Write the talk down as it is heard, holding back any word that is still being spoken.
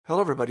Hello,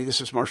 everybody. This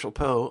is Marshall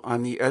Poe.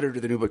 I'm the editor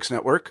of the New Books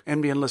Network.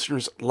 NBN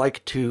listeners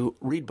like to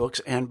read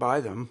books and buy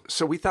them.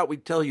 So we thought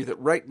we'd tell you that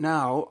right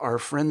now, our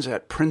friends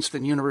at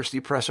Princeton University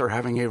Press are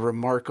having a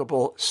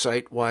remarkable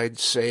site-wide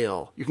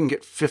sale. You can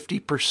get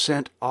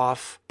 50%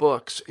 off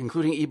books,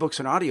 including ebooks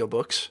and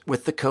audiobooks,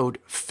 with the code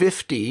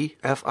 50,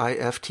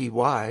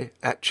 F-I-F-T-Y,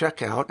 at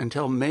checkout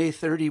until May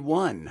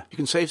 31. You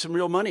can save some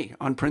real money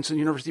on Princeton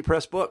University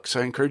Press books.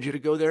 I encourage you to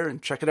go there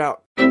and check it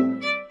out.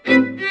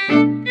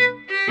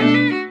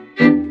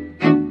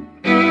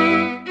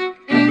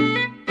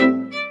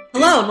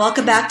 Hello and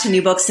welcome back to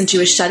New Books in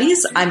Jewish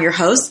Studies. I'm your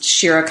host,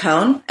 Shira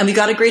Cohn, and we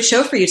got a great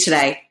show for you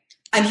today.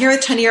 I'm here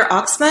with Tahneer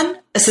Oksman,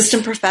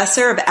 Assistant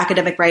Professor of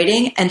Academic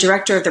Writing and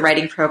Director of the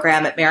Writing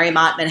Program at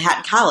Marymount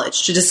Manhattan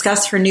College, to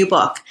discuss her new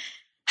book,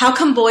 How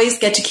Come Boys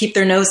Get to Keep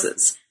Their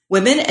Noses?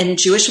 Women and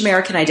Jewish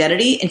American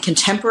Identity in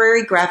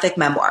Contemporary Graphic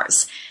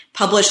Memoirs,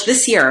 published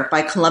this year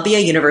by Columbia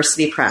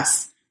University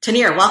Press.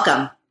 Tahneer,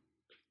 welcome.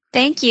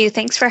 Thank you.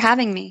 Thanks for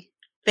having me.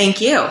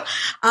 Thank you.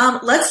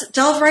 Let's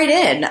delve right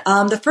in.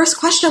 The first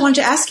question I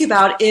wanted to ask you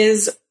about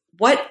is,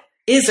 what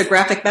is a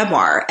graphic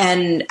memoir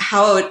and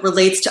how it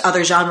relates to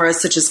other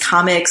genres such as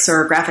comics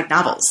or graphic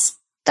novels?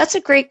 That's a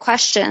great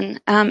question,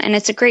 and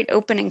it's a great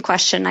opening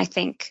question, I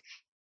think,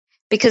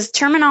 because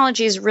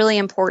terminology is really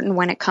important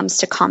when it comes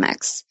to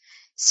comics.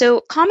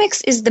 So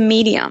comics is the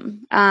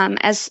medium.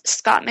 As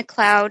Scott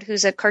McCloud,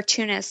 who's a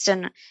cartoonist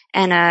and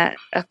a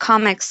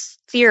comics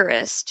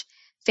theorist,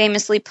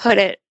 famously put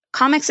it,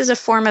 comics is a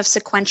form of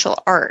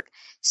sequential art.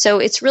 So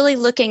it's really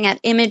looking at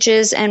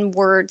images and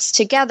words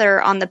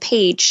together on the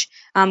page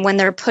when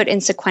they're put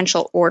in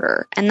sequential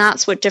order. And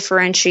that's what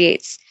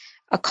differentiates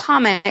a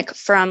comic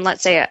from,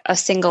 let's say, a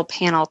single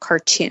panel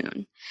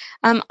cartoon.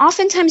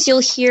 Oftentimes you'll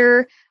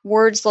hear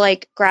words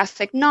like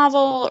graphic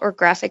novel or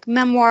graphic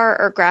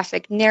memoir or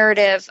graphic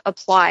narrative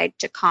applied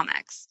to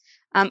comics.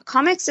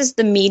 Comics is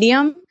the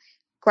medium.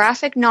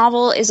 Graphic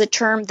novel is a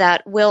term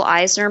that Will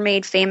Eisner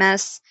made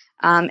famous,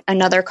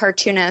 another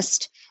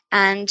cartoonist.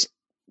 And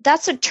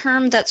that's a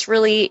term that's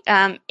really,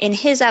 in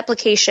his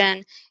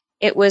application,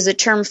 it was a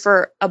term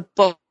for a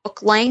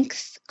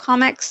book-length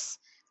comics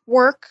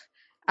work.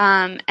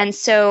 And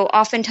so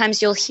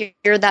oftentimes you'll hear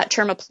that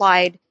term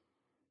applied,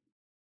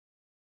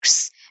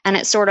 and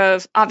it sort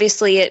of,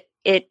 obviously,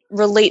 it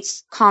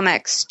relates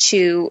comics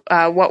to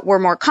what we're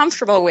more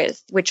comfortable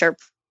with, which are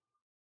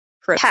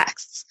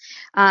texts.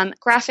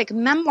 Graphic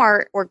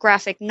memoir or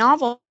graphic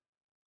novel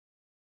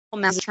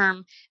is a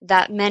term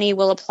that many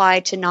will apply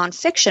to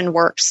nonfiction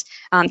works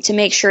to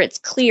make sure it's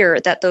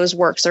clear that those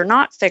works are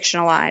not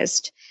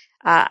fictionalized.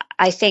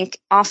 I think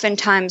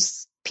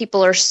oftentimes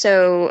people are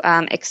so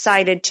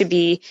excited to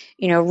be,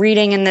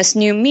 reading in this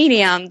new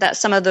medium that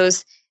some of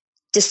those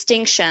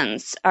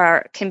distinctions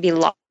can be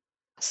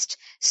lost.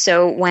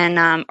 So when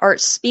Art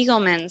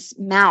Spiegelman's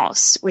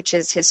Maus, which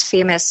is his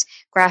famous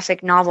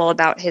graphic novel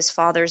about his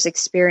father's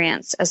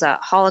experience as a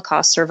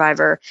Holocaust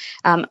survivor,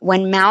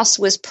 when Maus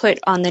was put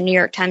on the New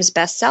York Times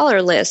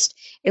bestseller list,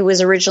 it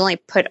was originally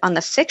put on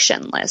the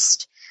fiction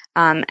list.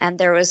 And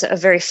there was a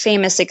very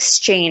famous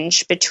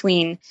exchange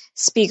between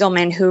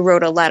Spiegelman, who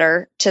wrote a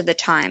letter to the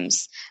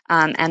Times,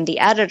 and the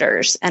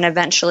editors, and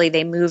eventually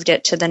they moved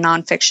it to the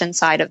nonfiction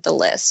side of the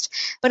list.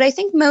 But I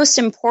think most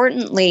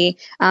importantly,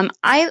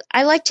 I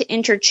like to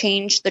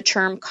interchange the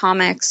term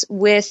comics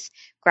with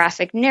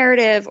graphic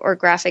narrative or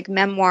graphic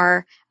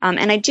memoir.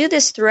 And I do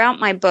this throughout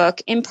my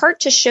book, in part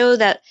to show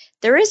that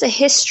there is a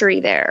history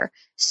there.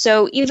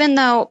 So even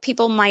though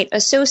people might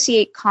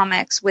associate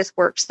comics with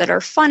works that are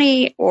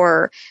funny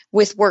or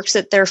with works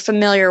that they're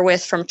familiar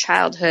with from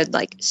childhood,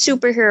 like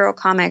superhero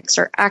comics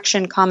or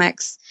action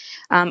comics,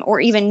 or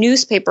even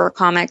newspaper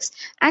comics,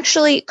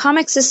 actually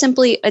comics is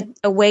simply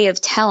a way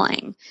of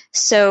telling.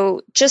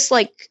 So just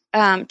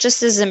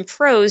as in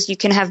prose, you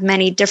can have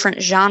many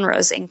different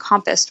genres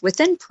encompassed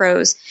within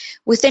prose.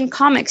 Within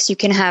comics, you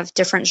can have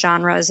different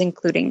genres,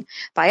 including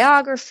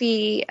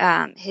biography,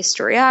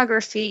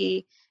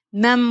 historiography,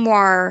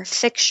 memoir,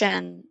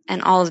 fiction,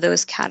 and all of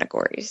those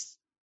categories.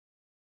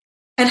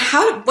 And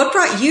what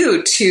brought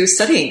you to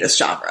studying this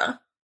genre?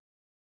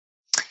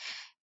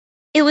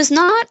 It was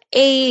not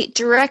a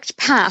direct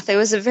path. It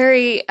was a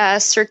very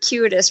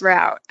circuitous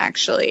route,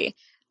 actually.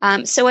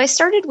 So I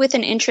started with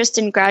an interest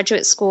in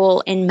graduate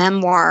school in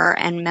memoir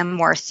and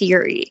memoir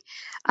theory.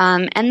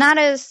 And that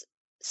is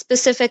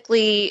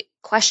specifically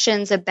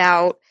questions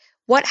about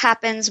what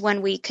happens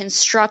when we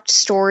construct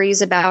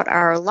stories about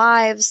our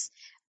lives.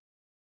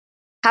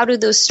 How do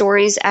those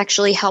stories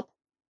actually help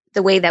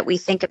the way that we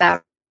think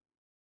about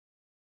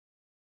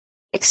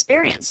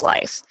experience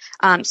life?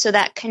 So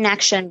that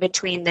connection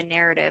between the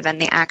narrative and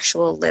the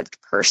actual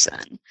lived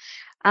person.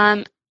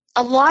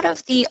 A lot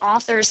of the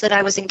authors that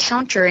I was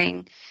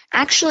encountering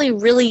actually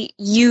really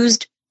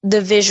used the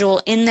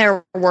visual in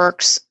their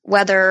works,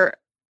 whether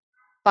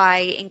by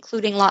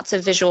including lots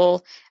of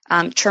visual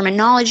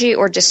terminology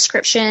or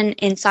description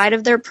inside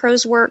of their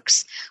prose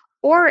works,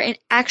 or in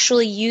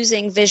actually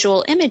using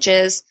visual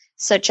images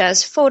such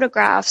as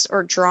photographs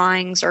or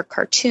drawings or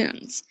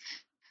cartoons.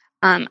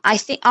 I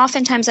think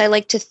oftentimes I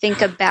like to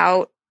think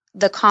about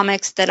the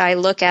comics that I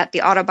look at,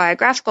 the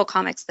autobiographical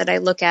comics that I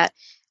look at,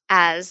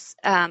 as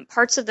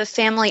parts of the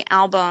family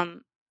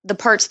album, the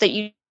parts that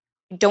you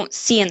don't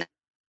see in the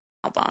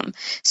album.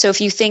 So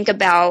if you think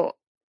about,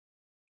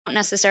 don't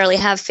necessarily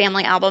have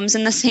family albums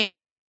in the same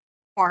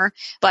way,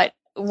 but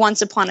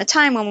once upon a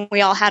time when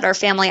we all had our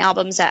family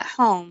albums at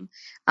home,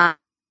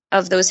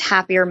 of those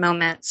happier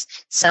moments,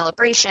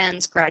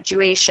 celebrations,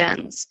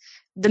 graduations,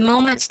 the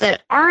moments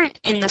that aren't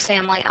in the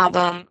family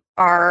album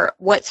are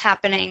what's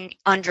happening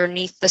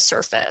underneath the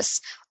surface,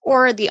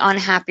 or the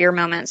unhappier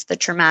moments, the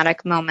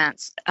traumatic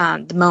moments,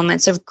 the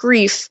moments of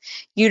grief.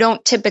 You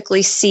don't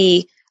typically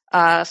see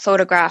a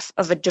photograph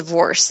of a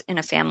divorce in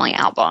a family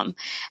album.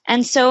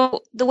 And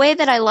so the way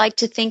that I like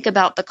to think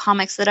about the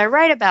comics that I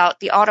write about,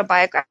 the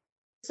autobiography,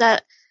 is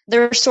that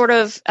they're sort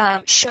of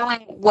showing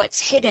what's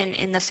hidden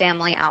in the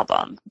family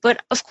album.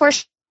 But of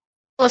course,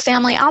 a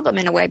family album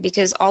in a way,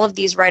 because all of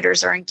these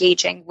writers are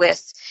engaging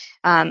with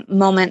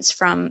moments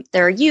from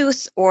their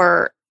youth.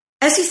 Or,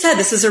 as you said,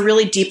 this is a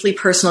really deeply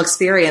personal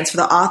experience for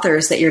the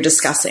authors that you're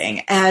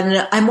discussing.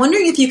 And I'm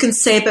wondering if you can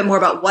say a bit more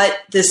about what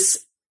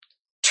this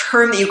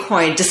term that you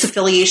coined,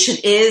 disaffiliation,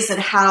 is and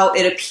how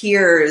it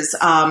appears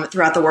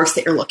throughout the works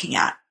that you're looking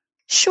at.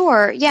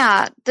 Sure.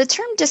 Yeah. The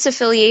term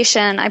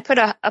disaffiliation, I put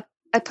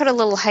a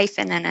little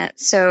hyphen in it.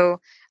 So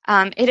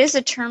it is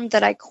a term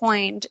that I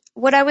coined.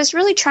 What I was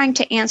really trying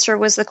to answer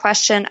was the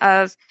question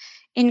of,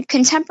 in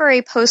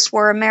contemporary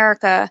post-war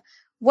America,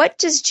 what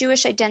does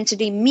Jewish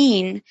identity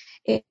mean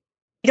if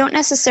you don't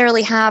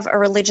necessarily have a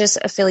religious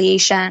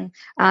affiliation,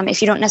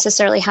 if you don't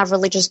necessarily have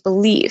religious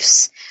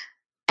beliefs?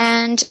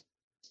 And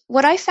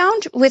what I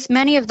found with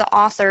many of the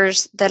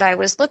authors that I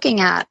was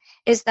looking at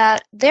is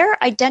that their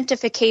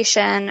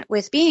identification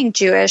with being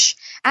Jewish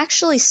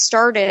actually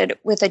started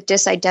with a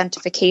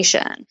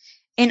disidentification.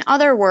 In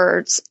other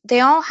words, they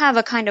all have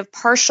a kind of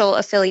partial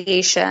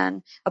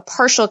affiliation, a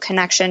partial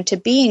connection to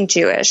being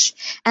Jewish,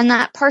 and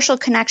that partial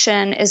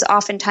connection is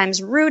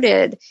oftentimes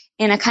rooted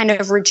in a kind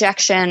of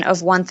rejection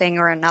of one thing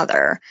or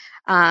another.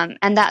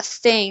 And that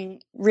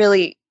thing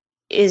really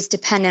is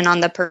dependent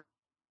on the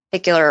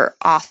particular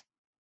author.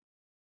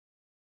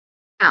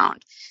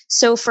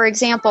 So, for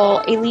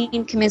example,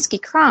 Aileen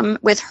Kaminsky-Crumb,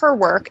 with her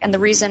work, and the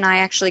reason I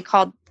actually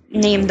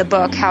named the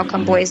book "How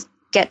Come Boys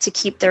Get to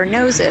Keep Their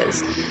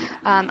Noses,"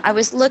 I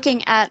was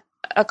looking at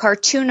a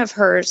cartoon of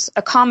hers,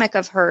 a comic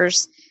of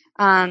hers,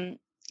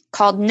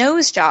 called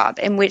Nose Job,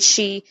 in which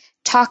she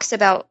talks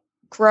about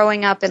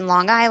growing up in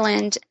Long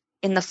Island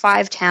in the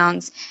Five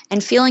Towns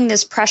and feeling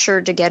this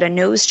pressure to get a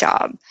nose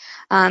job.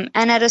 And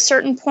at a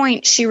certain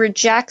point, she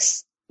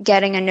rejects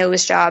getting a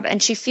nose job,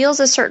 and she feels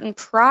a certain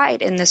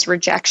pride in this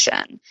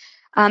rejection.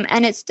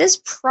 And it's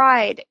this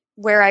pride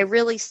where I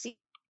really see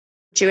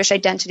Jewish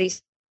identity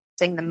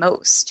the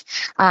most.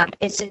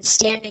 It's in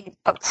standing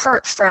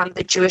apart from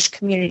the Jewish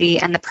community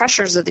and the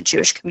pressures of the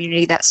Jewish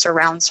community that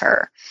surrounds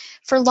her.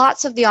 For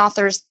lots of the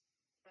authors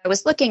I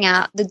was looking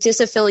at, the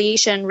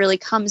disaffiliation really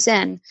comes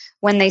in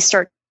when they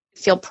start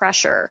to feel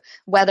pressure,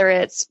 whether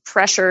it's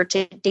pressure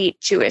to date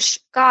Jewish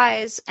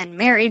guys and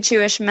marry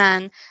Jewish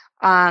men,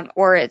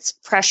 or it's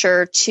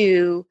pressure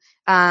to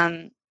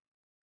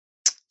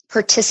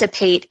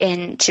participate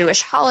in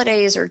Jewish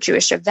holidays or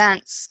Jewish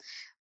events,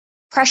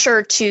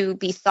 pressure to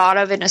be thought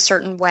of in a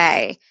certain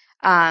way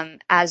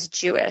as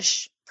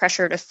Jewish,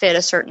 pressure to fit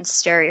a certain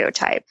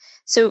stereotype.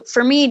 So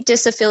for me,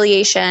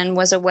 disaffiliation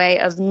was a way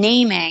of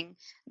naming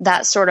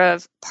that sort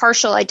of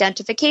partial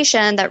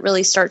identification that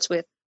really starts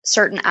with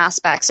certain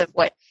aspects of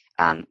what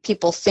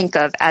people think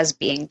of as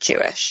being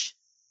Jewish.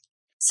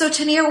 So,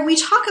 Tahneer, when we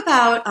talk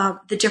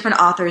about the different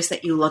authors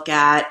that you look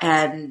at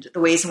and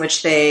the ways in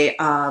which they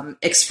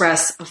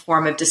express a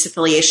form of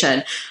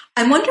disaffiliation,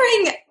 I'm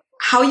wondering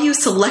how you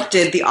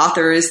selected the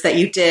authors that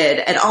you did,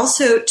 and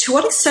also to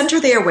what extent are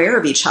they aware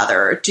of each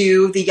other?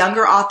 Do the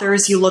younger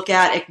authors you look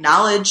at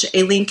acknowledge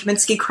Aileen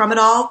Kaminsky-Crumb at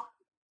all?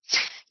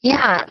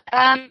 Yeah.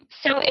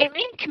 So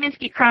Aileen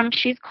Kaminsky-Crumb,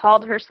 she's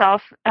called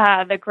herself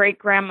the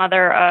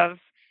great-grandmother of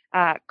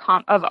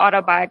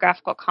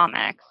autobiographical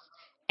comics.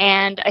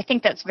 And I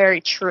think that's very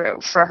true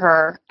for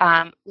her.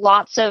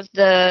 Lots of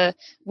the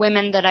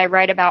women that I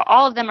write about,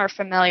 all of them are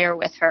familiar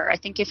with her. I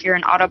think if you're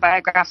an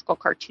autobiographical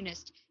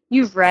cartoonist,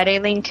 you've read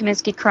Aileen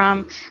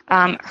Kaminsky-Crumb.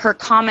 Her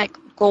comic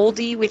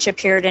Goldie, which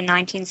appeared in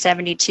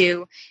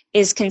 1972,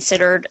 is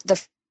considered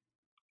the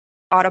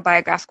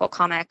autobiographical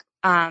comic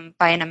by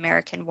an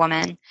American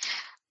woman.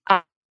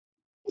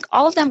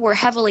 All of them were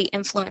heavily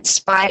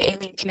influenced by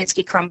Aileen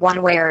Kaminsky-Crumb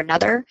one way or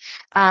another.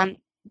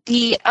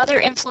 The other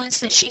influence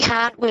that she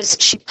had was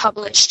she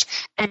published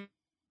an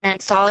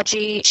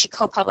anthology. She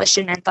co-published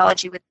an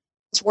anthology with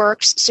his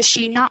works. So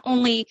she not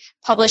only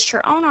published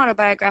her own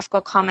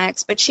autobiographical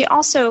comics, but she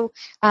also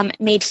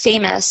made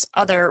famous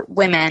other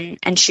women,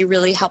 and she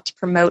really helped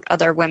promote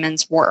other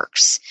women's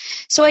works.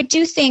 So I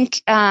do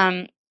think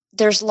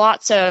there's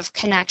lots of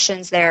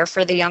connections there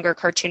for the younger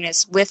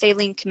cartoonists with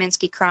Aileen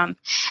Kaminsky-Crumb,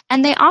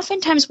 and they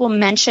oftentimes will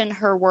mention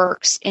her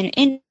works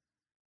in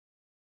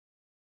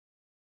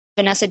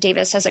Vanessa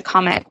Davis has a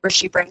comic where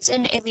she brings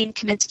in Aileen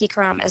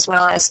Kaminsky-Crumb as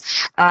well as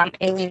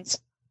Aileen's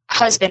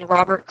husband,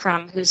 Robert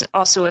Crumb, who's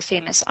also a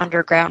famous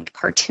underground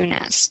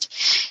cartoonist.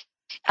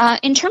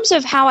 In terms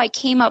of how I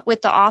came up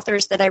with the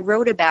authors that I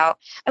wrote about,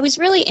 I was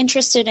really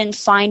interested in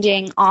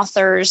finding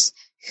authors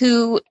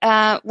who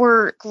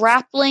were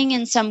grappling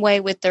in some way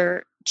with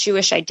their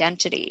Jewish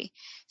identity.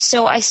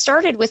 So I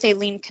started with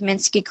Aileen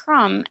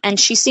Kaminsky-Crumb, and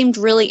she seemed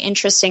really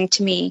interesting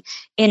to me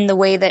in the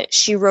way that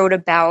she wrote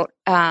about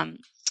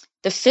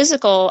the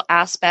physical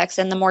aspects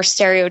and the more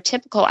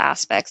stereotypical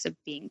aspects of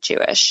being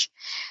Jewish.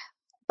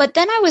 But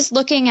then I was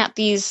looking at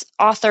these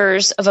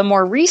authors of a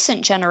more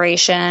recent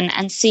generation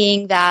and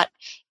seeing that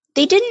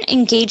they didn't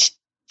engage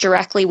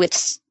directly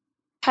with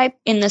type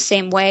in the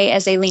same way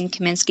as Aileen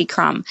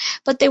Kaminsky-Crumb,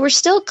 but they were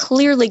still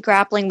clearly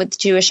grappling with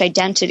Jewish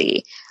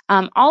identity.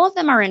 All of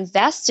them are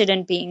invested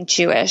in being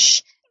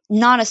Jewish.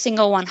 Not a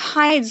single one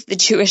hides the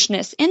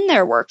Jewishness in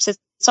their works.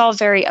 It's all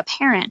very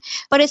apparent,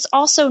 but it's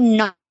also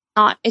not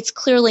it's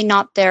clearly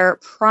not their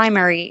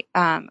primary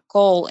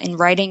goal in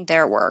writing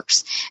their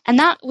works. And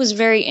that was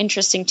very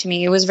interesting to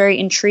me. It was very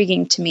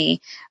intriguing to me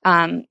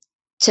to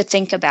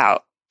think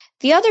about.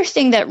 The other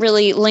thing that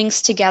really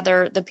links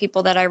together the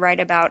people that I write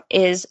about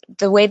is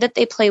the way that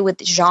they play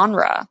with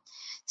genre.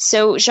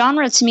 So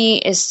genre to me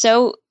is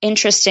so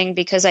interesting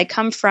because I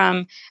come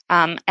from,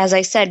 as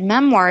I said,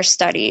 memoir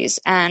studies,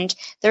 and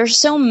there's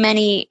so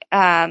many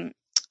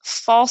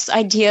false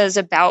ideas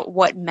about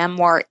what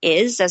memoir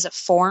is as a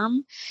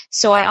form.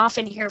 So I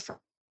often hear from,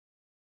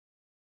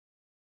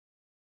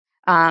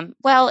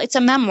 well, it's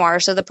a memoir,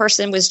 so the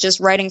person was just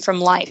writing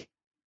from life. It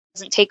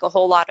doesn't take a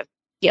whole lot of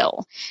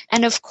skill.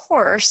 And of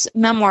course,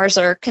 memoirs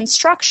are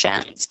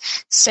constructions.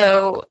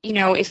 So,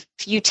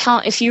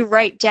 if you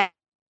write down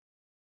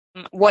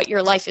what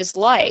your life is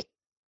like,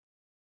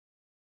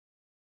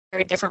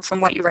 very different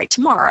from what you write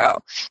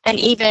tomorrow. And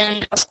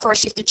even, of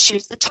course, you have to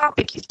choose the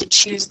topic, you have to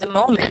choose the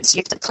moments, you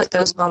have to put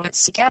those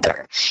moments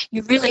together.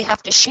 You really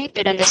have to shape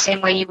it in the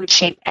same way you would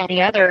shape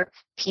any other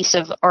piece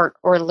of art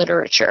or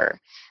literature.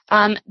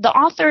 The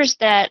authors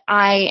that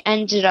I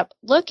ended up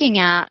looking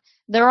at,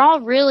 they're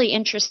all really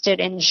interested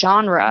in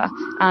genre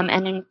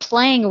and in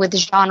playing with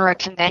genre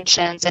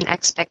conventions and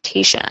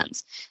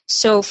expectations.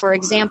 So, for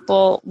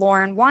example,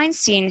 Lauren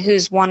Weinstein,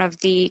 who's one of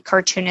the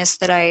cartoonists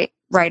that I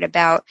write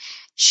about,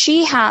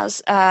 she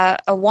has a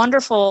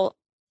wonderful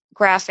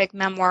graphic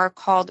memoir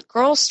called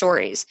Girl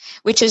Stories,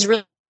 which is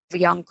really a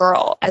young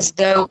girl, as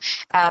though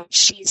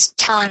she's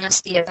telling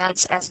us the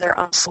events as they're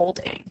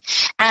unfolding.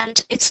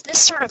 And it's this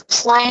sort of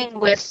playing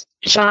with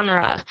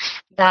genre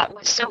that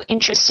was so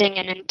interesting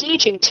and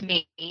engaging to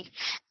me.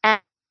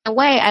 And in a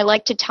way, I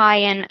like to tie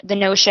in the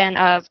notion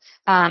of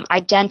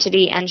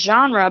identity and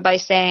genre by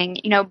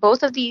saying,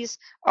 both of these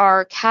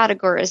are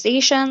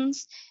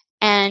categorizations,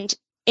 and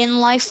in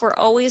life, we're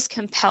always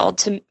compelled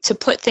to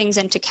put things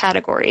into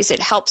categories. It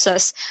helps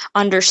us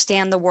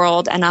understand the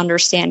world and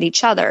understand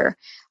each other.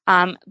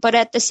 But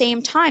at the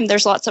same time,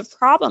 there's lots of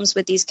problems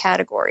with these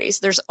categories.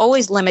 There's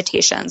always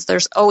limitations.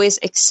 There's always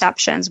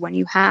exceptions when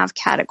you have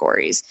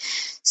categories.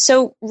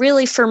 So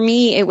really, for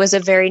me, it was a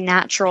very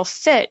natural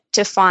fit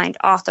to find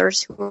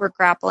authors who were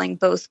grappling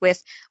both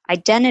with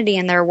identity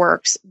in their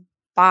works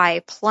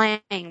by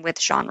playing with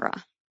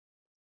genre.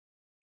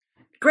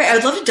 Great. I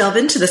would love to delve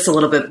into this a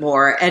little bit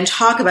more and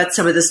talk about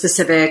some of the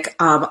specific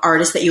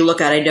artists that you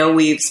look at. I know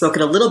we've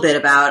spoken a little bit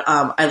about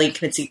Aileen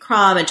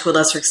Kaminsky-Crumb and to a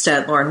lesser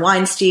extent Lauren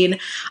Weinstein.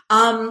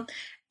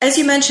 As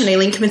you mentioned,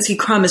 Aileen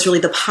Kaminsky-Crumb is really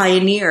the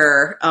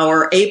pioneer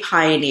or a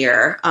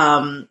pioneer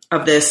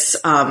of this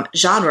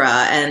genre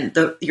and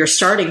your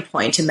starting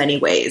point in many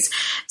ways.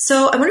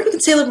 So I wonder if you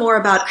could say a little more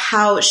about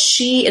how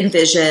she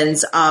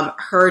envisions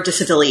her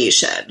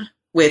disaffiliation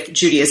with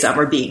Judaism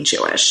or being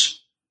Jewish.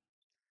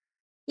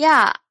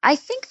 Yeah, I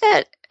think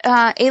that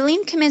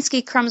Aileen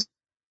Kaminsky-Crumb's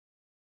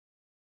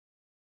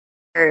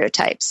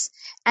stereotypes,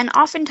 and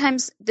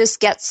oftentimes this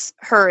gets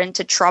her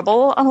into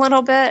trouble a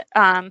little bit.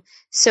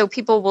 So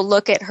people will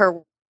look at her,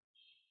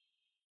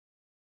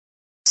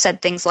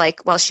 said things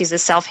like, well, she's a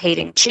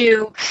self-hating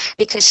Jew,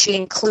 because she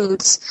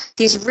includes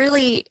these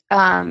really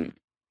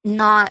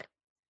not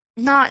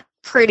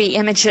pretty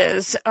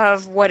images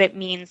of what it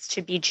means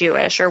to be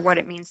Jewish or what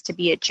it means to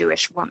be a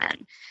Jewish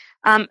woman.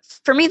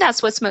 For me,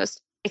 that's what's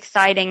most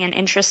exciting and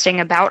interesting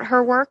about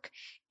her work,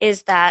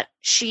 is that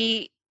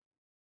she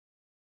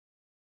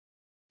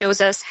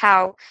shows us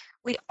how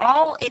we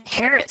all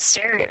inherit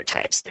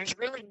stereotypes. There's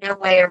really no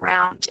way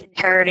around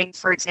inheriting,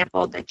 for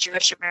example, the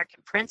Jewish American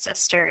princess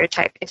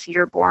stereotype if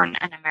you're born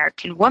an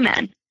American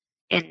woman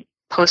in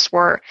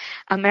post-war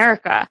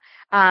America.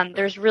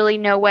 There's really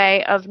no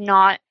way of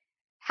not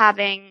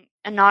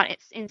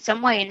in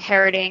some way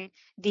inheriting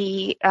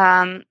the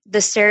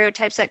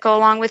stereotypes that go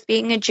along with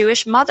being a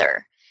Jewish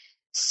mother.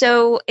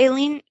 So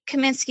Aileen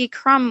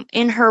Kaminsky-Crumb,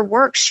 in her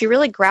work, she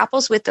really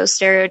grapples with those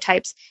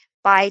stereotypes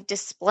by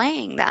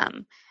displaying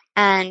them.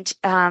 And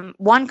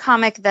one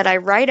comic that I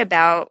write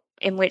about,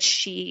 in which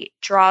she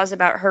draws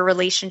about her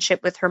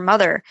relationship with her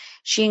mother,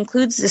 she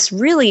includes this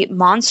really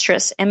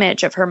monstrous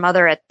image of her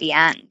mother at the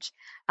end.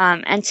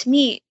 And to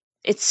me,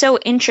 it's so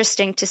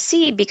interesting to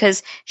see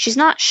because she's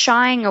not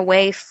shying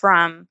away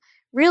from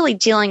really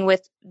dealing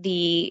with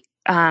the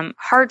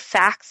hard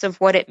facts of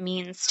what it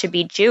means to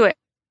be Jewish,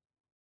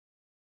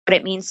 what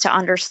it means to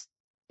understand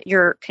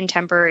your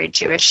contemporary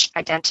Jewish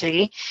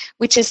identity,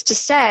 which is to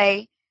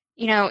say,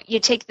 you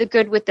take the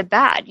good with the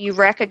bad. You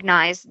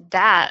recognize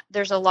that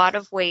there's a lot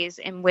of ways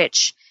in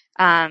which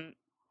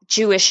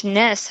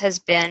Jewishness has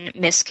been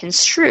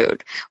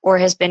misconstrued or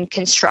has been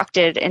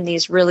constructed in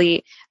these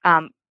really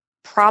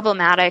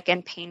problematic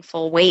and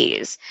painful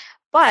ways.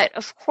 But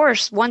of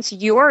course, once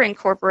you're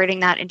incorporating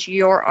that into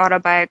your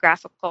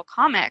autobiographical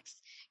comics,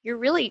 you're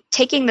really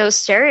taking those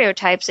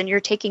stereotypes and you're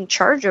taking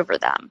charge over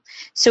them.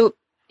 So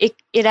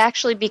it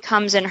actually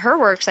becomes, in her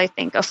works, I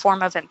think, a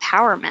form of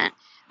empowerment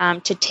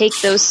to take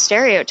those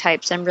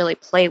stereotypes and really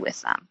play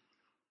with them.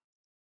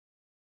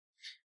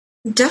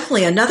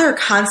 Definitely. Another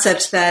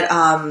concept that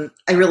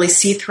I really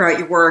see throughout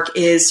your work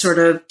is sort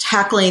of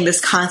tackling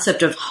this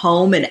concept of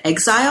home and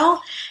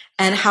exile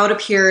and how it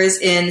appears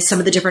in some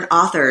of the different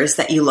authors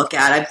that you look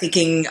at. I'm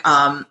thinking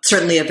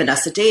certainly of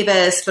Vanessa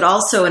Davis, but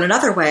also in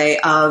another way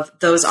of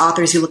those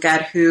authors you look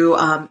at who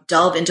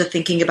delve into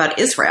thinking about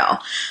Israel,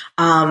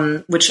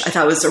 which I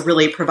thought was a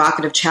really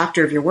provocative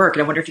chapter of your work.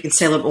 And I wonder if you can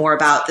say a little more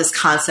about this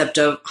concept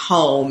of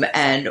home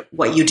and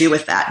what you do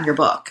with that in your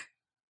book.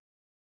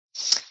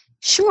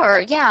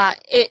 Sure. Yeah,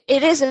 it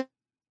is a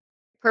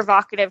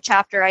provocative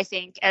chapter, I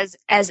think, as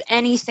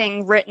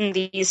anything written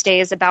these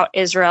days about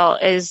Israel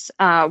is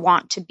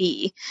want to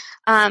be.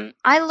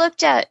 I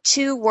looked at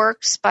two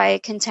works by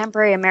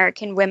contemporary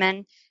American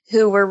women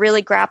who were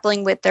really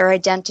grappling with their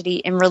identity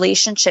in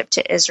relationship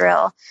to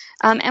Israel.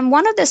 And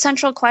one of the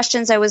central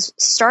questions I was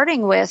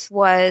starting with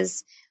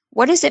was,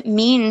 what does it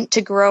mean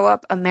to grow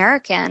up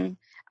American?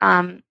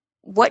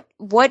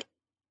 What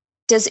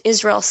does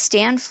Israel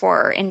stand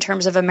for in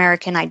terms of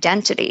American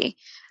identity?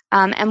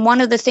 And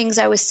one of the things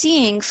I was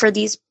seeing for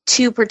these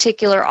two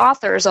particular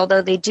authors,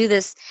 although they do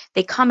this,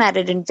 they come at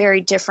it in very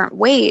different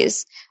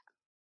ways,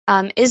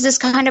 is this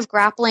kind of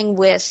grappling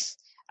with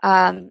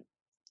the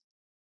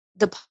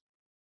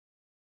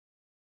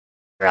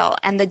Israel,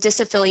 and the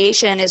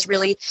disaffiliation is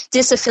really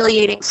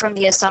disaffiliating from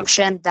the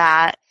assumption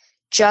that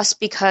just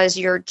because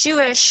you're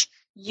Jewish,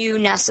 you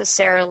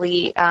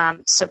necessarily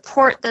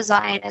support the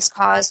Zionist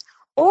cause.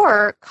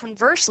 Or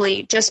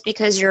conversely, just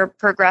because you're a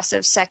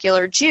progressive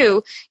secular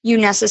Jew, you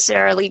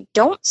necessarily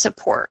don't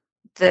support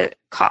the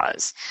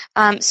cause.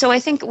 So I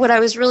think what I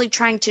was really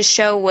trying to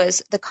show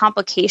was the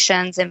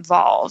complications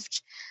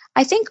involved.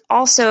 I think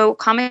also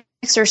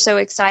comics are so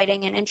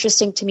exciting and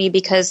interesting to me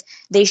because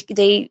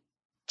they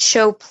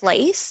show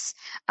place.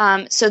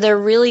 So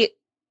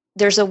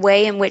there's a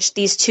way in which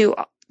these two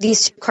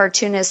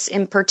cartoonists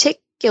in particular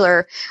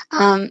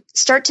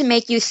start to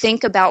make you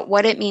think about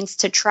what it means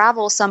to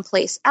travel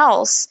someplace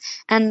else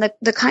and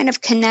the kind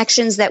of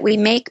connections that we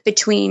make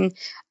between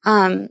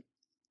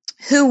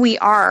who we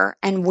are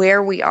and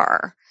where we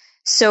are.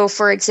 So,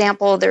 for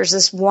example, there's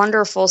this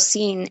wonderful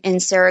scene in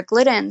Sarah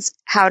Glidden's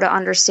How to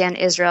Understand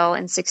Israel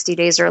in 60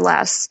 Days or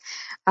Less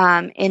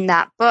in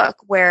that book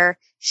where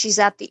she's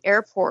at the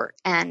airport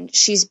and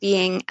she's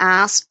being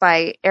asked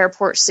by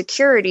airport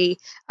security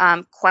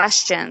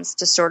questions,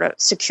 to sort of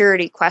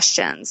security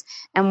questions.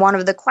 And one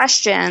of the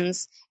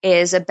questions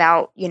is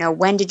about,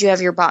 when did you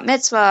have your bat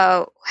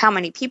mitzvah? How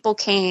many people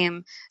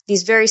came?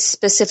 These very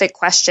specific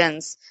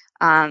questions.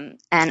 And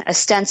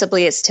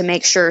ostensibly it's to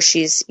make sure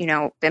she's,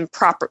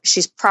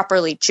 she's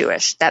properly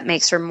Jewish. That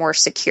makes her more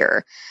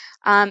secure.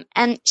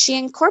 And she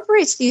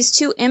incorporates these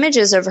two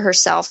images of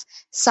herself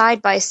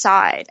side by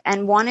side.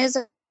 And one is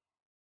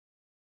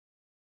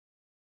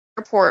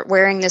airport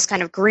wearing this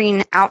kind of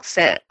green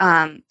outfit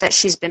that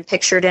she's been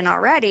pictured in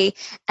already.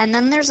 And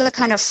then there's a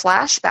kind of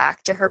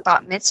flashback to her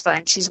bat mitzvah,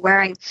 and she's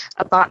wearing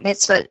a bat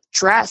mitzvah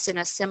dress in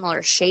a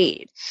similar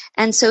shade.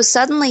 And so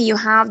suddenly you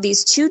have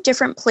these two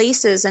different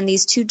places and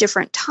these two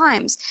different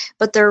times,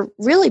 but they're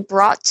really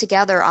brought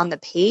together on the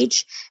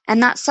page.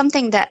 And that's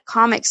something that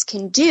comics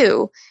can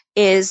do,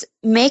 is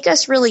make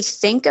us really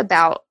think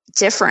about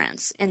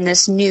difference in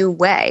this new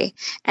way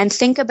and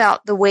think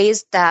about the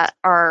ways that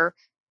our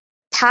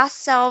past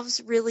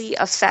selves really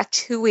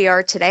affect who we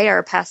are today.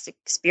 Our past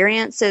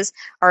experiences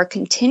are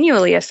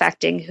continually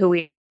affecting who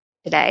we are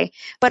today,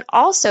 but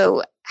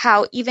also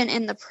how even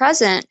in the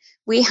present,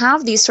 we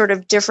have these sort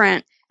of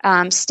different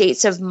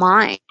states of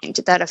mind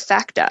that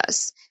affect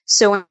us.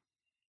 So,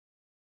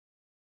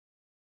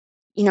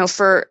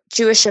 for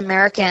Jewish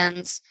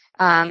Americans,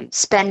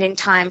 spending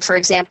time, for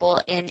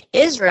example, in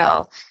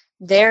Israel,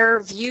 their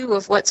view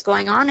of what's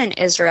going on in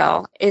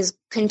Israel is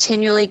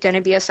continually going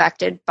to be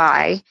affected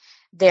by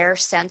their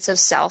sense of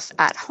self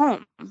at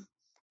home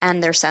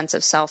and their sense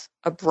of self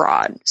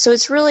abroad. So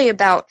it's really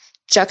about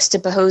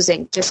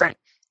juxtaposing different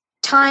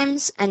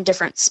times and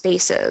different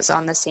spaces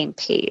on the same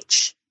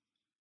page.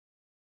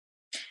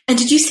 And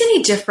did you see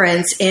any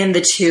difference in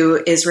the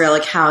two Israel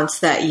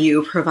accounts that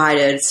you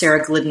provided,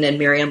 Sarah Glidden and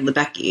Miriam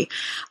Lebecki?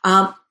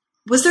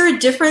 Was there a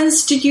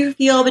difference, did you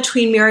feel,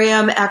 between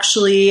Miriam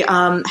actually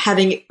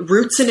having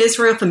roots in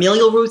Israel,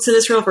 familial roots in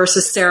Israel,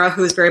 versus Sarah,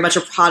 who is very much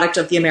a product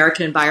of the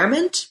American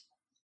environment?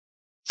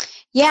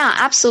 Yeah,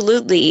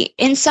 absolutely.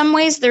 In some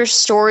ways, their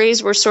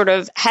stories were sort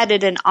of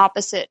headed in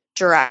opposite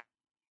directions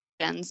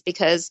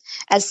because,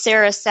 as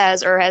Sarah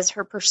says, or as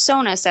her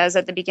persona says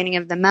at the beginning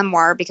of the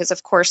memoir, because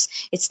of course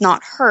it's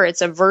not her,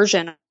 it's a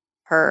version of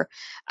her.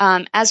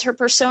 As her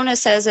persona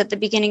says at the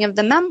beginning of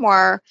the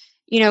memoir,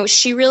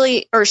 she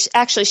really, or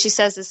actually she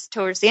says this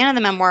towards the end of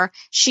the memoir,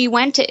 she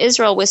went to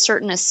Israel with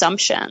certain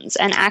assumptions.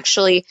 And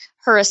actually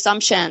her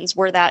assumptions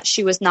were that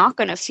she was not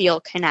going to feel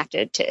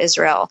connected to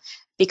Israel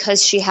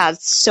because she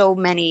had so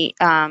many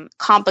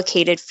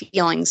complicated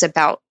feelings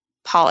about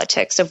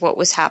politics of what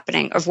was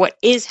happening, of what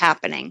is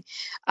happening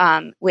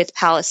with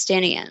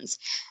Palestinians.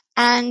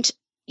 And,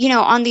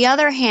 on the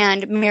other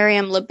hand,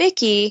 Miriam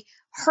Libicki,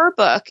 her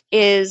book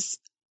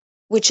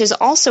which is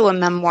also a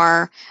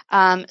memoir,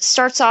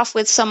 starts off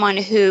with someone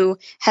who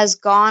has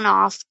gone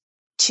off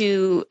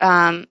to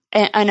an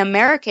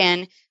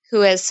American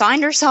who has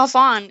signed herself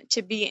on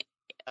to be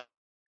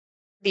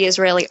the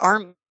Israeli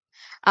army.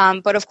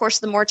 But of course,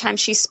 the more time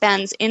she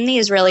spends in the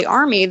Israeli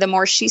army, the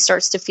more she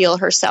starts to feel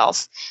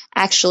herself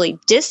actually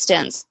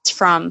distanced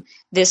from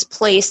this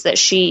place that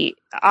she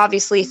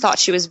obviously thought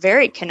she was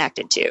very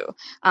connected to.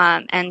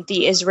 And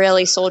the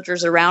Israeli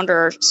soldiers around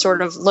her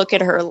sort of look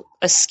at her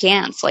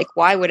askance, like,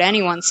 why would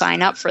anyone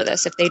sign up for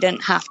this if they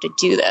didn't have to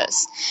do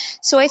this?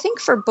 So I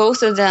think for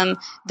both of them,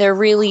 they're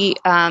really,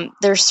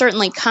 they're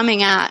certainly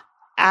coming at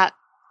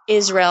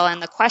Israel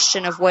and the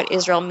question of what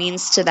Israel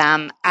means to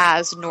them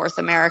as North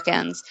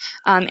Americans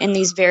in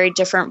these very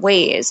different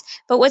ways.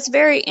 But what's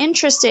very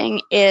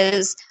interesting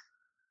is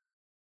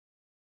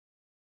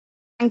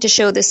to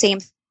show the same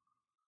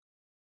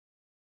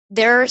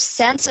their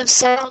sense of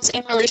selves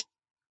in relation,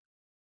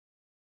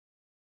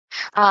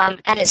 and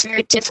it's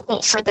very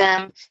difficult for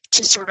them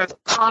to sort of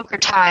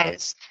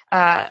concretize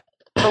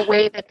the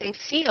way that they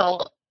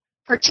feel,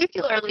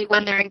 particularly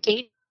when they're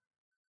engaged.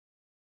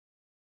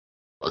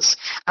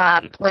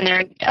 When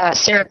they're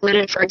Sarah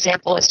Glidden, for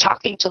example, is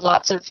talking to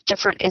lots of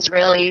different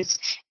Israelis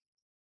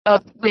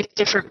with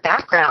different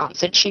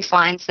backgrounds, and she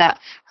finds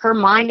that her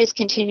mind is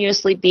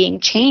continuously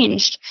being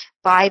changed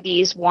by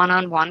these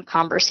one-on-one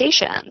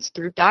conversations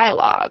through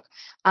dialogue.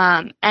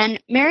 And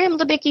Miriam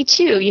Libicki,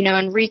 too,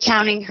 in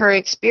recounting her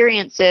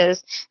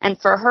experiences, and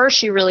for her,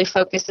 she really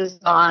focuses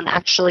on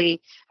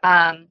actually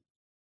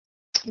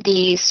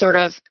the sort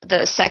of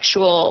the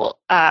sexual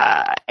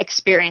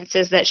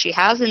experiences that she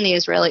has in the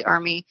Israeli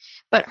army,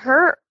 but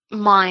her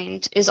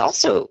mind is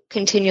also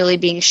continually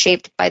being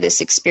shaped by this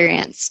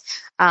experience,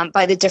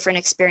 by the different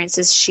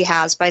experiences she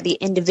has, by the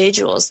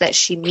individuals that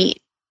she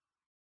meets.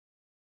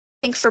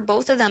 I think for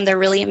both of them, they're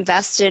really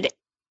invested,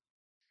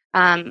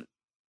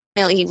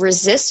 really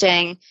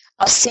resisting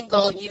a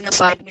single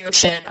unified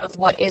notion of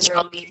what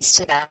Israel means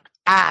to them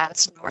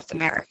as North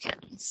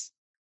Americans.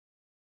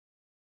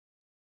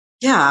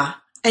 Yeah.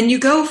 And you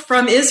go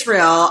from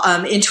Israel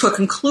into a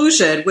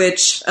conclusion,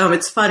 which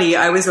it's funny.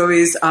 I was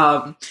always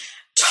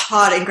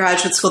taught in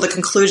graduate school that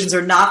conclusions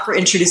are not for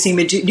introducing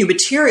new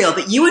material,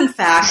 but you, in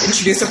fact,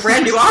 introduce a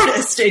brand new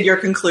artist in your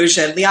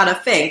conclusion, Liana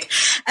Fink.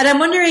 And I'm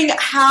wondering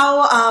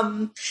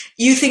how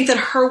you think that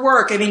her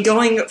work,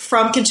 going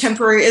from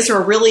contemporary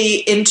Israel really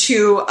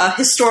into a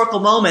historical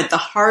moment, the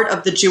heart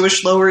of the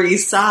Jewish Lower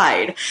East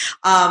Side,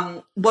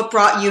 what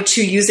brought you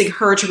to using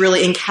her to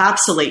really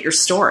encapsulate your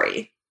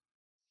story?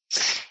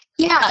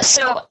 Yeah,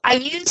 so I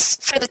use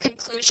for the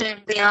conclusion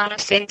Liana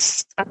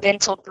Fink's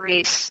Bintel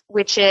Brief,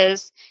 which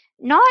is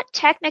not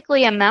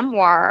technically a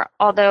memoir,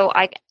 although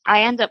I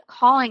end up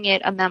calling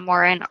it a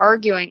memoir and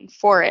arguing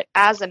for it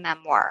as a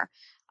memoir,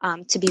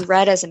 to be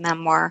read as a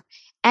memoir.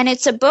 And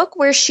it's a book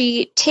where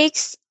she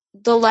takes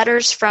the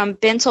letters from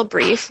Bintel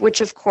Brief,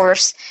 which of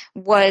course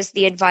was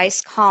the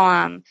advice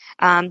column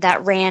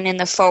that ran in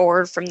the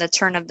forward from the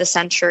turn of the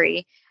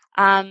century,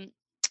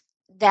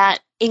 that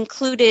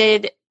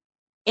included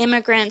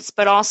immigrants,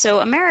 but also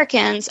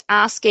Americans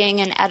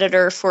asking an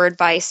editor for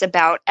advice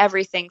about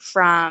everything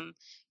from,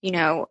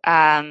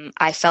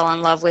 I fell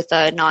in love with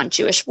a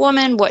non-Jewish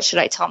woman, what should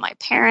I tell my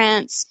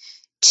parents,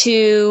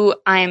 to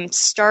I'm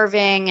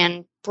starving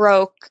and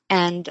broke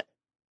and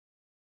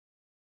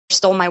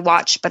stole my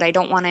watch, but I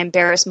don't want to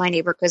embarrass my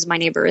neighbor because my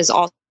neighbor is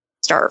also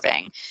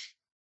starving.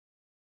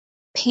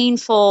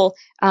 Painful,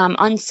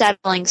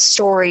 unsettling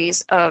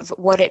stories of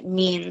what it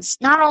means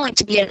not only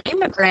to be an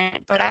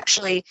immigrant, but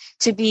actually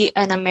to be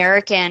an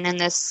American in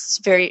this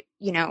very,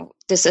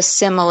 this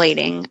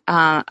assimilating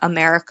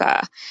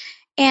America.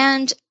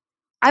 And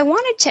I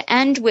wanted to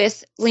end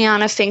with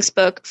Liana Fink's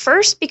book,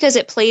 first because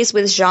it plays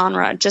with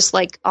genre, just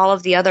like all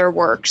of the other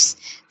works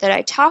that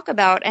I talk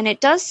about, and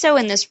it does so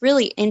in this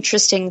really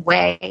interesting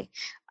way.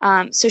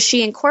 So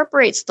she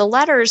incorporates the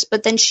letters,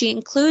 but then she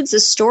includes a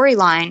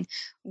storyline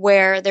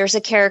where there's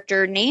a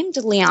character named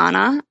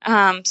Liana.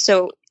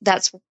 So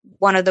that's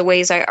one of the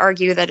ways I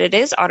argue that it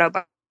is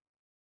autobiographical.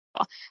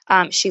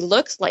 She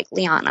looks like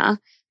Liana.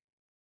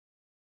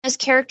 This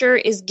character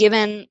is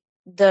given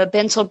the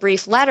Bintel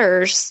Brief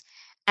letters,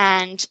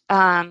 and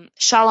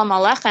Shalom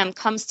Aleichem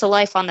comes to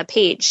life on the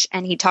page,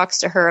 and he talks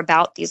to her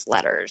about these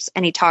letters,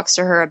 and he talks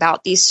to her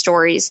about these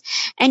stories,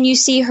 and you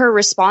see her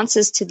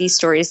responses to these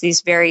stories,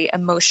 these very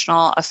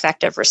emotional,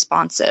 effective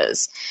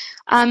responses.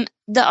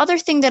 The other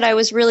thing that I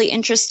was really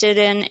interested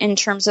in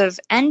terms of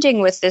ending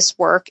with this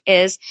work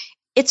is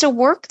it's a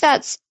work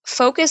that's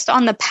focused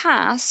on the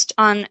past,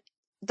 on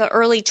the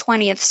early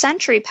 20th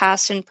century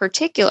past in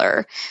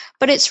particular,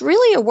 but it's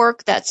really a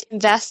work that's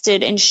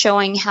invested in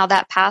showing how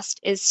that past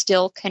is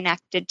still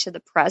connected to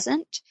the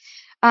present.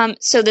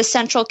 So the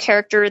central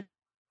character,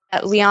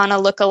 that Liana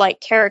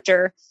lookalike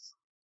character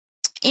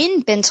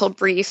in Bintel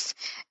Brief,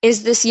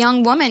 is this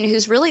young woman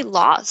who's really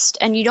lost,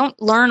 and you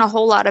don't learn a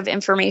whole lot of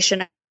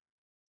information.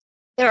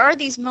 There are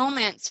these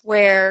moments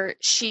where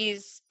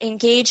she's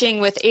engaging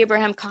with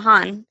Abraham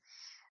Kahan,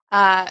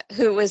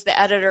 who was the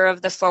editor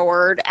of the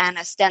forward and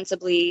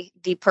ostensibly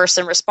the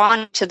person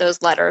responding to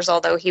those letters,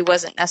 although he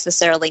wasn't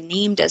necessarily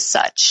named as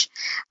such.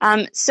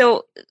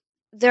 So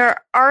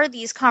there are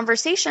these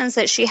conversations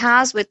that she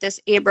has with this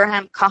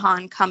Abraham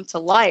Kahan come to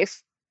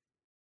life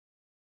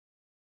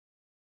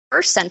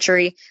first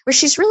century, where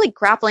she's really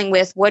grappling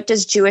with, what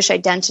does Jewish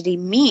identity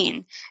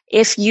mean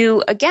if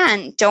you,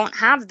 again, don't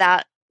have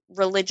that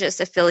religious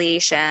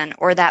affiliation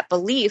or that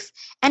belief,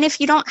 and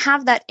if you don't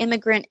have that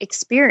immigrant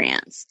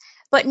experience.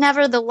 But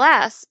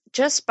nevertheless,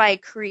 just by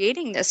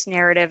creating this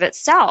narrative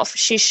itself,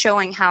 she's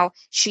showing how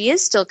she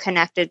is still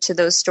connected to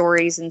those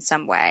stories in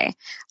some way.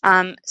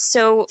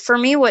 So for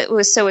me, what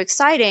was so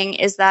exciting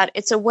is that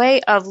it's a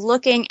way of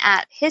looking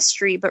at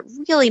history, but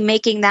really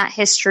making that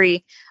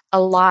history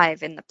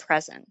alive in the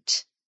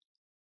present.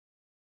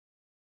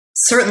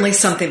 Certainly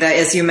something that,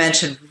 as you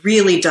mentioned,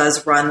 really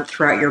does run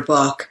throughout your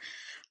book.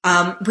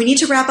 We need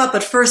to wrap up,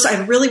 but first,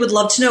 I really would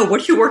love to know,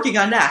 what are you working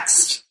on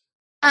next?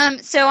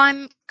 So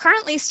I'm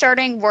currently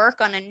starting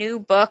work on a new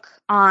book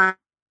on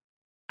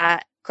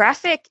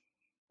graphic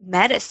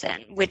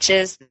medicine, which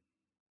is a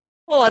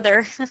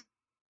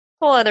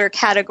whole other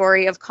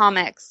category of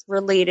comics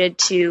related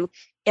to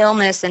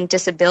illness and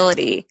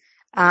disability.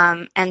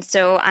 And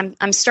so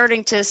I'm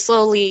starting to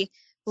slowly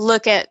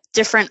look at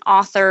different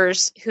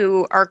authors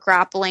who are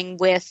grappling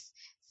with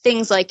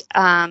things like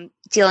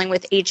dealing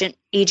with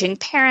aging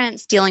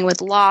parents, dealing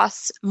with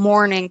loss,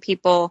 mourning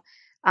people.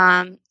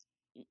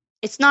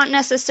 It's not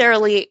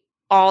necessarily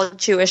all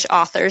Jewish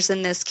authors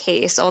in this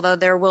case, although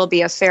there will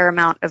be a fair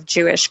amount of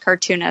Jewish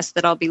cartoonists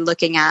that I'll be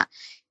looking at,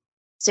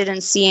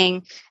 and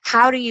seeing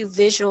how do you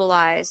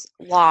visualize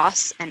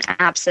loss and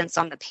absence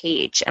on the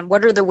page, and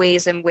what are the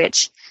ways in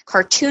which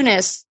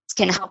cartoonists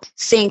can help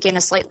think in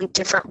a slightly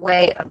different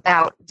way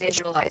about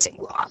visualizing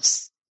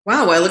loss.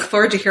 Wow, I look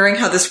forward to hearing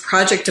how this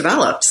project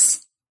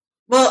develops.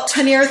 Well,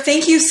 Tahneer,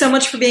 thank you so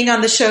much for being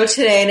on the show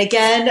today. And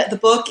again, the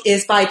book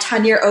is by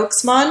Tahneer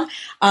Oksman,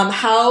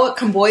 How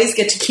Boys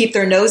Get to Keep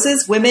Their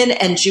Noses, Women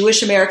and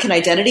Jewish American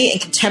Identity in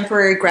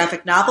Contemporary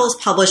Graphic Novels,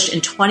 published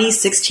in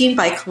 2016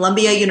 by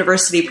Columbia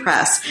University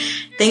Press.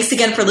 Thanks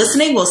again for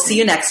listening. We'll see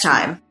you next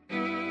time.